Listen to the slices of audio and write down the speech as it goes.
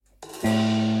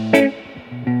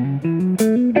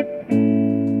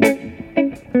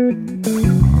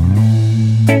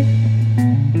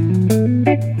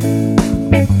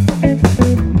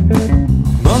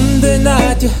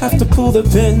You have to pull the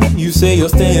pin, you say you're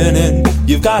staying in.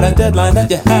 You've got a deadline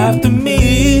that you have to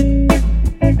meet.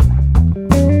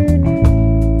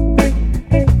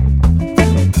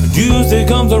 Tuesday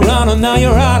comes around and now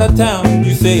you're out of town.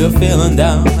 You say you're feeling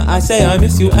down, I say I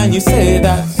miss you and you say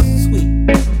that's sweet.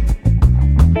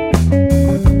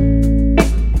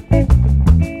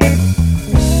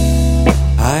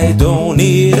 I don't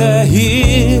need to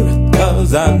hear it,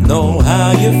 'cause I know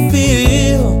how you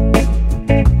feel.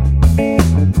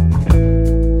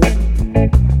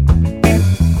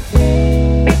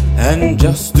 And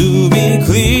just to be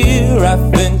clear, I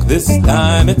think this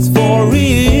time it's for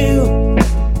real.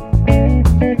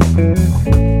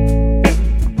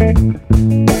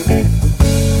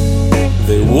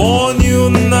 They warn you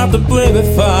not to play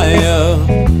with fire,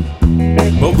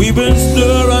 but we've been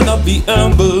stirring up the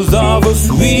embers of a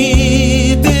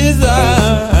sweet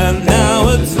desire, and now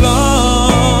it's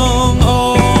long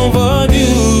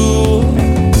overdue.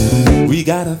 We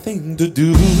got a thing to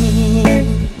do.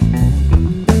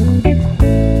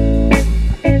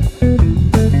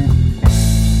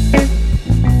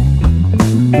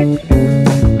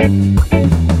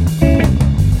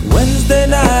 Wednesday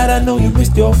night, I know you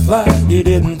missed your flight. You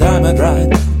didn't time it right.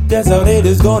 Guess our date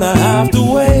is gonna have to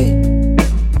wait.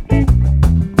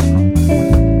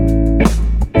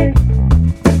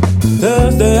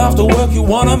 Thursday after work, you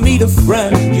wanna meet a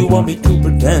friend. You want me to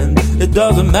pretend it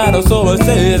doesn't matter, so I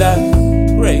say that's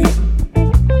great.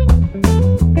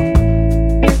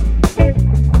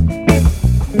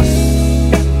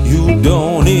 You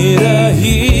don't need to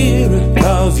hear it,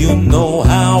 'cause you know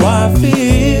how I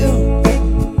feel.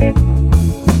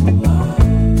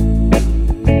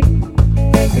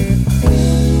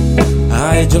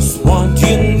 I just want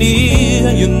you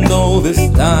near, you know this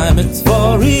time it's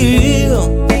for real.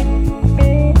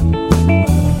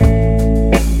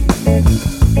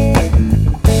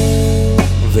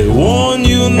 They warn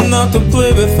you not to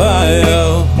play with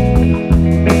fire,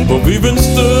 but we've been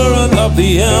stirring up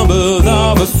the embers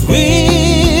of a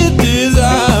sweet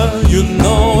desire. You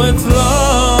know it's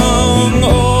long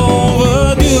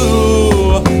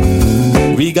overdue.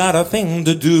 We got a thing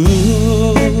to do.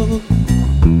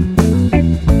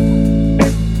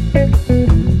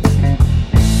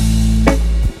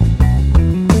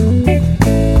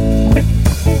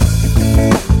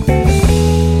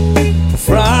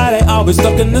 Friday, I'll be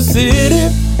stuck in the city.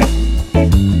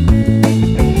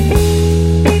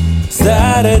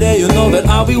 Saturday, you know that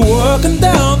I'll be working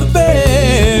down the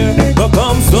bay. But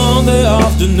come Sunday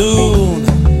afternoon,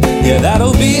 yeah,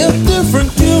 that'll be a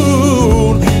different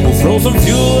tune. We'll throw some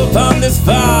fuel upon this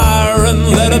fire and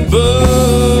let it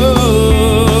burn.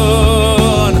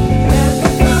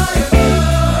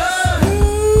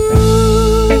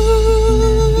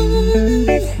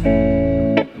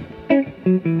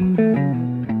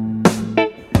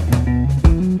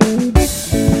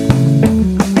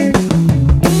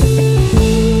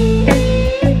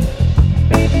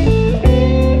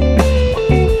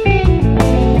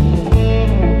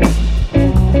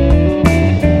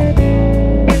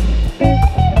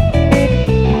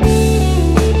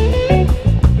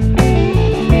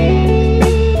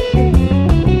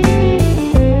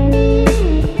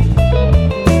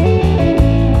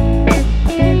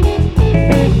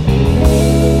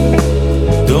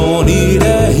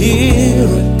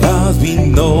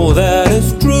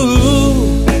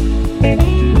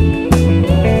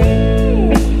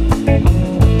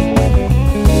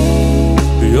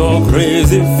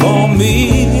 Crazy for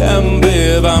me, and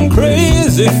babe, I'm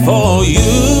crazy for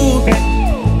you.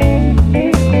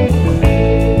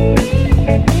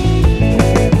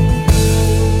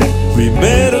 We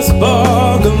made a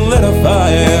spark and lit a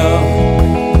fire,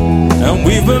 and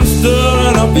we've been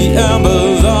stirring up the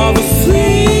embers of a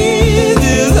sweet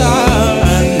desire,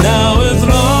 and now it's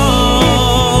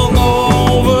long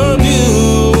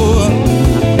overdue.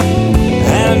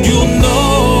 And you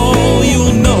know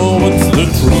it's the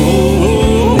truth.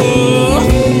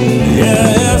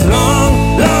 Yeah, it's long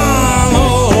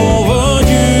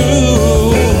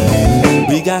overdue.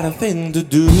 We got a thing to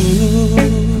do.